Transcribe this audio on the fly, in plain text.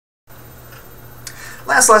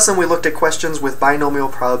Last lesson we looked at questions with binomial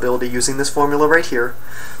probability using this formula right here,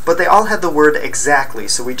 but they all had the word exactly,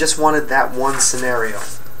 so we just wanted that one scenario.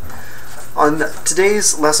 On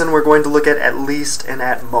today's lesson we're going to look at least and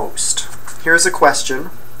at most. Here's a question.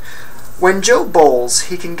 When Joe bowls,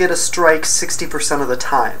 he can get a strike 60% of the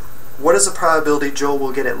time. What is the probability Joe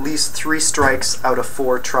will get at least 3 strikes out of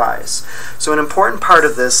 4 tries? So an important part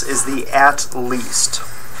of this is the at least.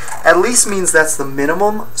 At least means that's the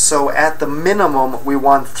minimum, so at the minimum we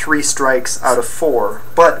want 3 strikes out of 4,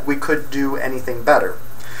 but we could do anything better.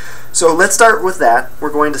 So let's start with that.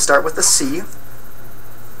 We're going to start with the C.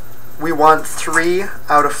 We want 3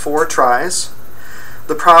 out of 4 tries.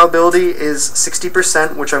 The probability is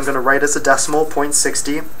 60%, which I'm going to write as a decimal,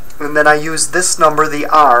 0.60, and then I use this number, the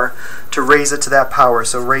R, to raise it to that power,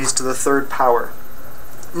 so raise to the 3rd power.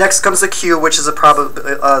 Next comes the Q, which is the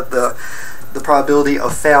probability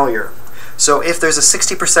of failure. So if there's a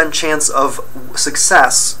 60% chance of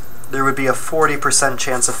success, there would be a 40%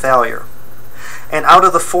 chance of failure. And out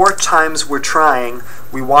of the 4 times we're trying,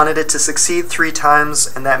 we wanted it to succeed 3 times,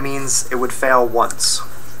 and that means it would fail once.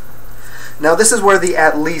 Now this is where the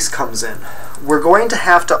at least comes in. We're going to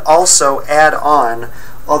have to also add on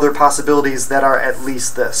other possibilities that are at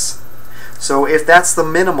least this. So if that's the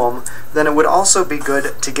minimum, then it would also be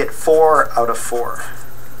good to get 4 out of 4.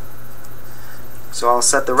 So I'll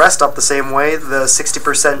set the rest up the same way, the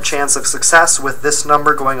 60% chance of success with this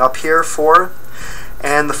number going up here, 4,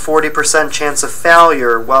 and the 40% chance of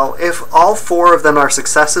failure. Well, if all 4 of them are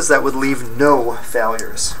successes, that would leave no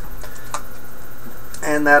failures.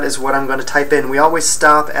 And that is what I'm going to type in. We always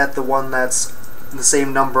stop at the one that's the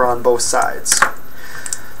same number on both sides.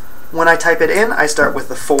 When I type it in, I start with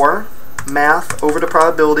the 4, math over to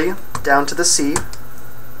probability, down to the C,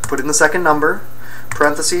 put in the second number,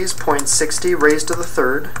 parentheses 0.60 raised to the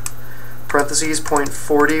 3rd, parentheses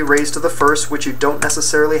 0.40 raised to the 1st, which you don't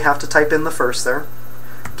necessarily have to type in the first there,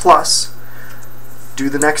 plus, do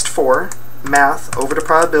the next 4, math over to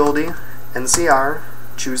probability, NCR,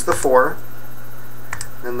 choose the 4,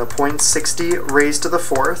 then the 0.60 raised to the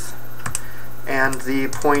 4th, and the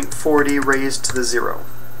 0.40 raised to the 0.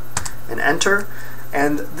 And enter.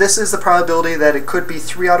 And this is the probability that it could be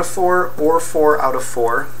 3 out of 4 or 4 out of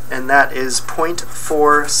 4, and that is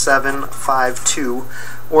 0.4752,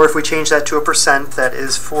 or if we change that to a percent, that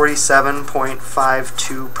is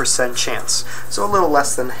 47.52% chance. So a little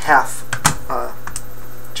less than half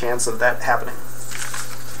chance of that happening.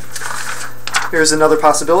 Here's another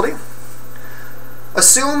possibility.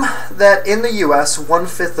 Assume that in the US,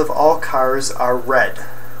 1/5 of all cars are red.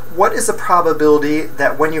 What is the probability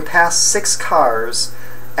that when you pass 6 cars,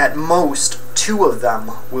 at most 2 of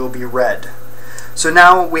them will be red? So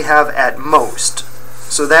now we have at most.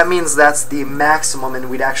 So that means that's the maximum, and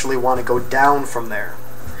we'd actually want to go down from there.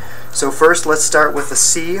 So first let's start with the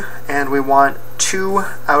C, and we want 2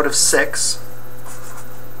 out of 6.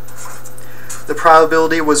 The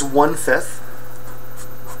probability was 1/5.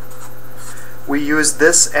 We use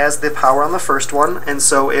this as the power on the first one, and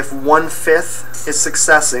so if 1/5 is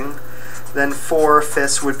successing, then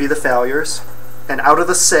 4/5 would be the failures. And out of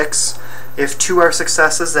the 6, if 2 are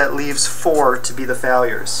successes, that leaves 4 to be the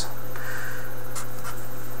failures.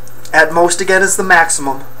 At most again is the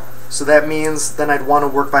maximum, so that means then I'd want to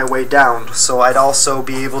work my way down. So I'd also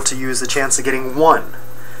be able to use the chance of getting 1.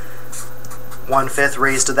 1/5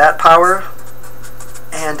 raised to that power.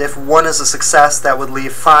 And if 1 is a success, that would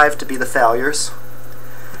leave 5 to be the failures.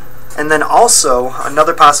 And then also,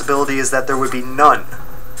 another possibility is that there would be none.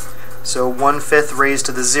 So 1/5 raised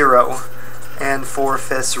to the 0, and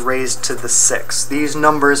 4/5 raised to the 6. These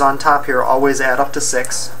numbers on top here always add up to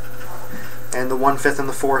 6. And the 1/5 and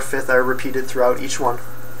the 4/5 are repeated throughout each one.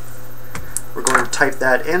 We're going to type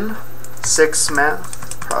that in. 6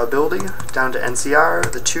 math, probability, down to NCR,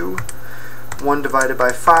 the 2. 1 divided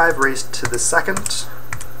by 5 raised to the 2nd.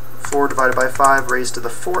 4 divided by 5 raised to the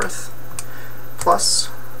 4th, plus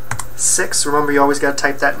 6. Remember, you always got to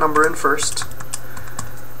type that number in first.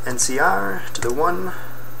 NCR to the 1,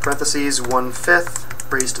 parentheses 1/5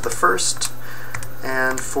 raised to the 1st,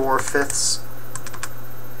 and 4/5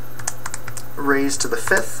 raised to the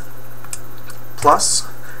 5th, plus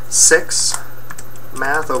 6,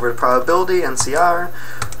 math over to probability, NCR,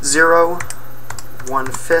 0,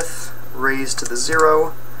 1/5 raised to the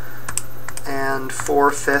 0, and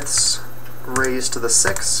 4/5 raised to the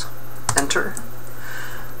 6. Enter.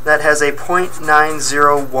 That has a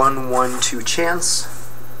 0.90112 chance.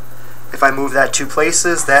 If I move that 2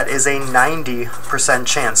 places, that is a 90%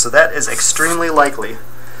 chance. So that is extremely likely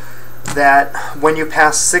that when you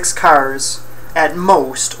pass 6 cars, at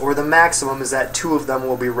most, or the maximum, is that 2 of them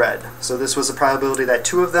will be red. So this was a probability that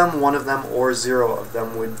 2 of them, 1 of them, or 0 of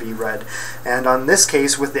them would be red. And on this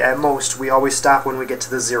case, with the at most, we always stop when we get to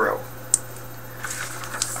the 0.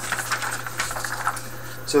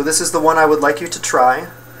 So this is the one I would like you to try.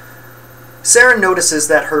 Sarah notices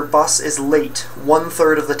that her bus is late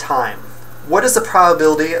 1/3 of the time. What is the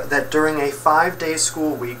probability that during a 5-day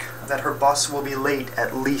school week that her bus will be late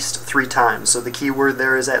at least 3 times? So the key word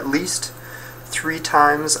there is at least 3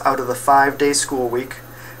 times out of the 5-day school week,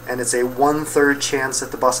 and it's a 1/3 chance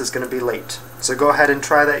that the bus is going to be late. So go ahead and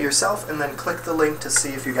try that yourself, and then click the link to see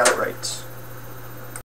if you got it right.